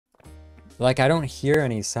Like, I don't hear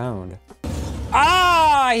any sound.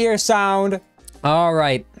 Ah, I hear sound. All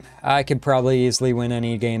right. I could probably easily win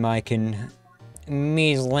any game I can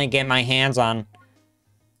measly get my hands on.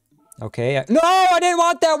 Okay. No, I didn't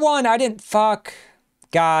want that one. I didn't. Fuck.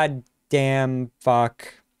 God damn.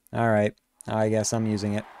 Fuck. All right. I guess I'm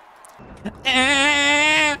using it.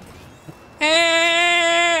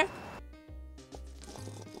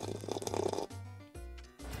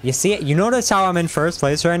 You see it? You notice how I'm in first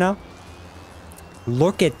place right now?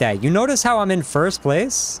 Look at that. You notice how I'm in first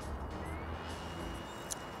place?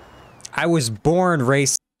 I was born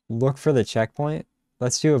race. Look for the checkpoint.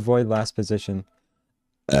 Let's do avoid last position.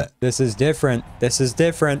 This is different. This is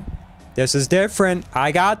different. This is different.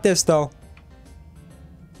 I got this though.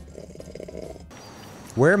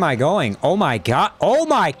 Where am I going? Oh my god. Oh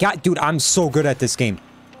my god. Dude, I'm so good at this game.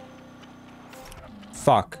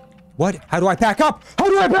 Fuck. What? How do I back up? How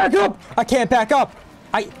do I back up? I can't back up.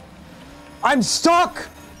 I'm stuck.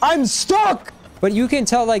 I'm stuck. But you can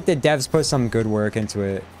tell like the devs put some good work into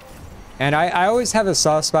it. And I always have a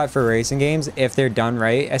soft spot for racing games if they're done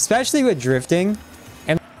right, especially with drifting.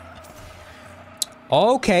 And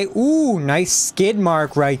okay. Ooh, nice skid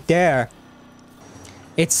mark right there.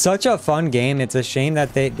 It's such a fun game. It's a shame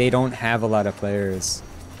that they don't have a lot of players.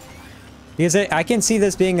 Because I can see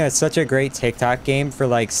this being such a great TikTok game for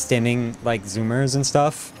like stimming like zoomers and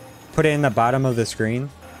stuff. Put it in the bottom of the screen.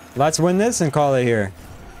 Let's win this and call it here.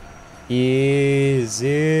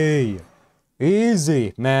 Easy.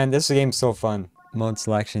 Easy. Man, this game's so fun. Mode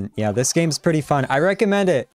selection. Yeah, this game's pretty fun. I recommend it.